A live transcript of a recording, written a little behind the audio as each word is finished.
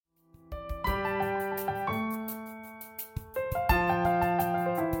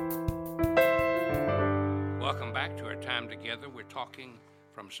time together. We're talking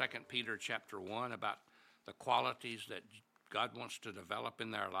from 2 Peter chapter 1 about the qualities that God wants to develop in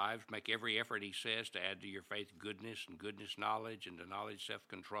their lives. Make every effort, he says, to add to your faith goodness, and goodness knowledge, and to knowledge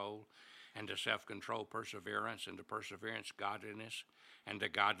self-control, and to self-control perseverance, and to perseverance godliness, and to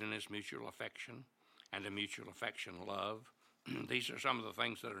godliness mutual affection, and to mutual affection love. These are some of the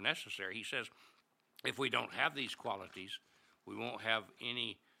things that are necessary. He says if we don't have these qualities, we won't have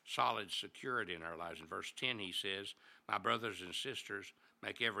any solid security in our lives. In verse 10 he says, my brothers and sisters,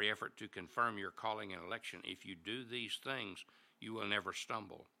 make every effort to confirm your calling and election. If you do these things, you will never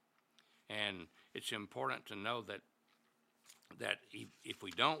stumble. And it's important to know that if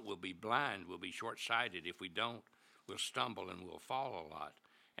we don't, we'll be blind, we'll be short-sighted. If we don't, we'll stumble and we'll fall a lot.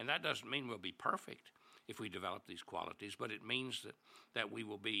 And that doesn't mean we'll be perfect if we develop these qualities, but it means that we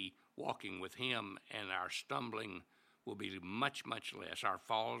will be walking with him, and our stumbling will be much, much less. Our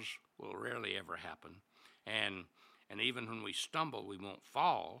falls will rarely ever happen. And even when we stumble, we won't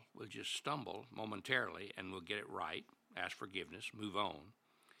fall. We'll just stumble momentarily, and we'll get it right, ask forgiveness, move on.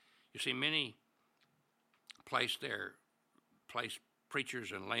 You see, many place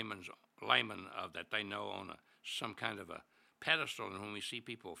preachers and laymen that they know on some kind of a pedestal, and when we see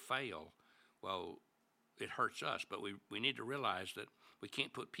people fail, well, it hurts us. But we need to realize that we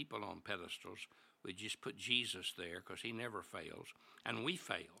can't put people on pedestals. We just put Jesus there because he never fails, and we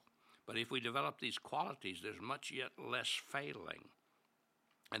fail. But if we develop these qualities, there's much yet less failing.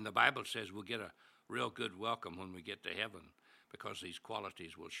 And the Bible says we'll get a real good welcome when we get to heaven, because these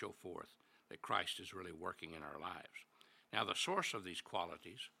qualities will show forth that Christ is really working in our lives. Now, the source of these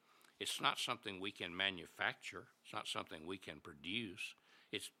qualities, it's not something we can manufacture. It's not something we can produce.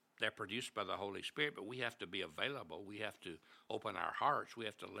 They're produced by the Holy Spirit, but we have to be available. We have to open our hearts. We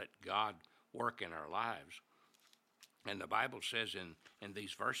have to let God work in our lives. And the Bible says in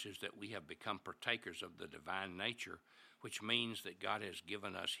these verses that we have become partakers of the divine nature, which means that God has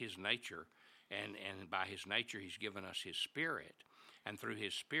given us his nature, and by his nature he's given us his Spirit. And through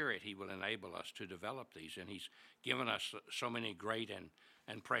his Spirit he will enable us to develop these. And he's given us so many great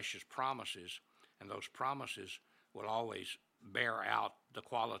and precious promises, and those promises will always bear out the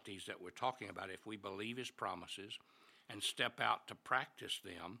qualities that we're talking about. If we believe his promises and step out to practice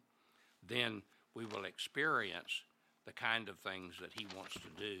them, then we will experience the kind of things that he wants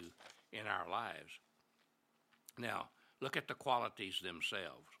to do in our lives. Now, look at the qualities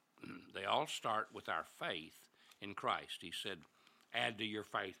themselves. They all start with our faith in Christ. He said, add to your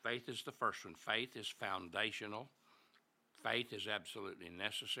faith. Faith is the first one. Faith is foundational. Faith is absolutely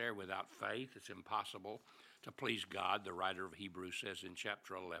necessary. Without faith, it's impossible to please God, the writer of Hebrews says in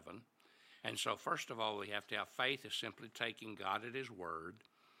chapter 11. And so, first of all, we have to have faith is simply taking God at his word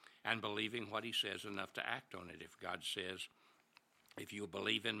and believing what he says enough to act on it. If God says, if you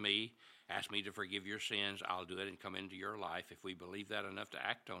believe in me, ask me to forgive your sins, I'll do it and come into your life. If we believe that enough to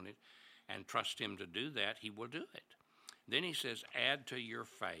act on it and trust him to do that, he will do it. Then he says, add to your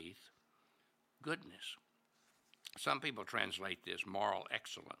faith goodness. Some people translate this moral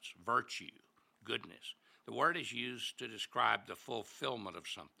excellence, virtue, goodness. The word is used to describe the fulfillment of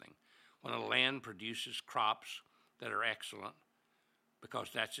something. When a land produces crops that are excellent, because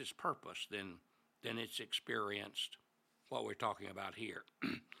that's its purpose, then it's experienced what we're talking about here.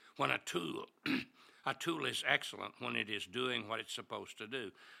 When a tool is excellent when it is doing what it's supposed to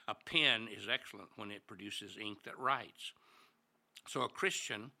do. A pen is excellent when it produces ink that writes. So a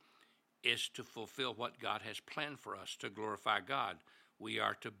Christian is to fulfill what God has planned for us, to glorify God. We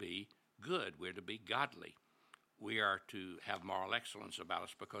are to be good. We're to be godly. We are to have moral excellence about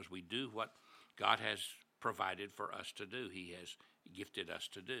us because we do what God has provided for us to do. He has gifted us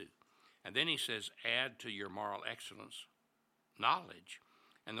to do. And then he says, add to your moral excellence knowledge.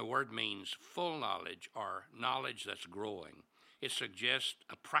 And the word means full knowledge or knowledge that's growing. It suggests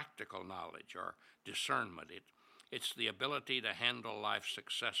a practical knowledge or discernment. It's the ability to handle life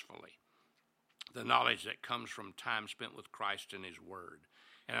successfully. The knowledge that comes from time spent with Christ and his word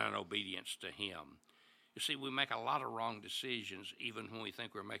and an obedience to him. You see, we make a lot of wrong decisions even when we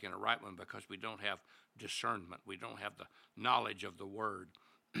think we're making a right one because we don't have discernment. We don't have the knowledge of the word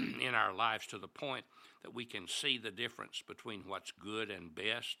in our lives to the point that we can see the difference between what's good and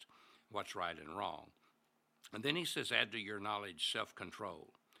best, what's right and wrong. And then he says, add to your knowledge self-control,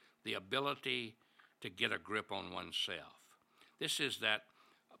 the ability to get a grip on oneself. This is that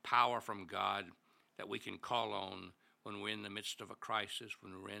power from God that we can call on when we're in the midst of a crisis,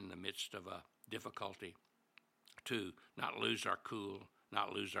 when we're in the midst of a difficulty, to not lose our cool,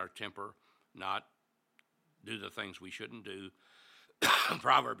 not lose our temper, not do the things we shouldn't do.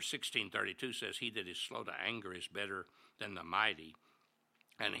 Proverbs 16:32 says, he that is slow to anger is better than the mighty,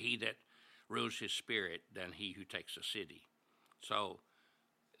 and he that rules his spirit than he who takes a city. So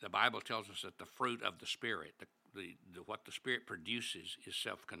the Bible tells us that the fruit of the Spirit, what the Spirit produces, is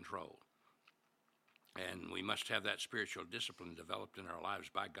self-control. And we must have that spiritual discipline developed in our lives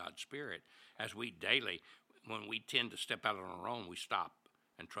by God's Spirit as we daily, when we tend to step out on our own, we stop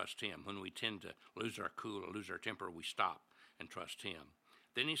and trust him. When we tend to lose our cool or lose our temper, we stop and trust him.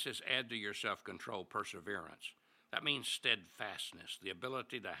 Then he says, add to your self-control perseverance. That means steadfastness, the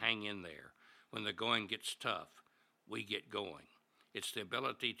ability to hang in there. When the going gets tough, we get going. It's the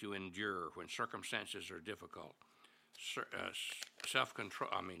ability to endure when circumstances are difficult.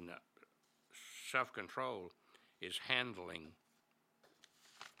 Self-control is handling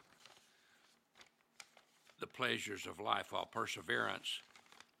the pleasures of life, while perseverance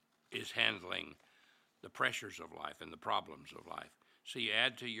is handling the pressures of life and the problems of life. So you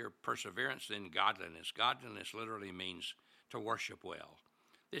add to your perseverance then godliness. Godliness literally means to worship well.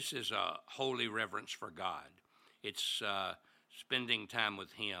 This is a holy reverence for God. It's spending time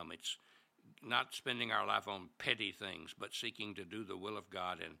with him. It's not spending our life on petty things, but seeking to do the will of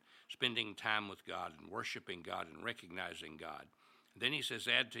God and spending time with God and worshiping God and recognizing God. Then he says,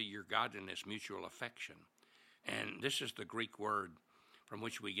 add to your godliness mutual affection. And this is the Greek word from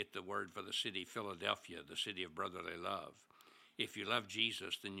which we get the word for the city Philadelphia, the city of brotherly love. If you love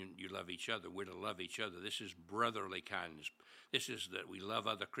Jesus, then you love each other. We're to love each other. This is brotherly kindness. This is that we love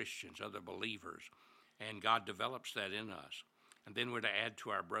other Christians, other believers, and God develops that in us. And then we're to add to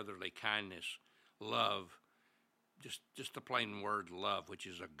our brotherly kindness love, just the plain word love, which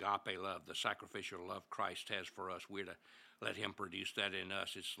is agape love, the sacrificial love Christ has for us. We're to let him produce that in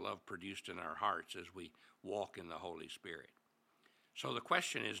us. It's love produced in our hearts as we walk in the Holy Spirit. So the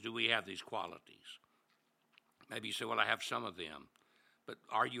question is, do we have these qualities? Maybe you say, well, I have some of them, but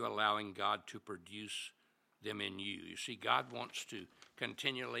are you allowing God to produce them in you? You see, God wants to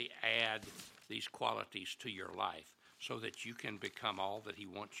continually add these qualities to your life so that you can become all that he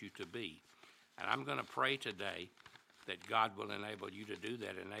wants you to be. And I'm going to pray today that God will enable you to do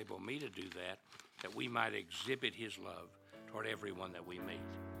that, enable me to do that, that we might exhibit his love toward everyone that we meet.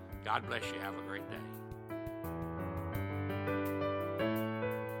 God bless you. Have a great day.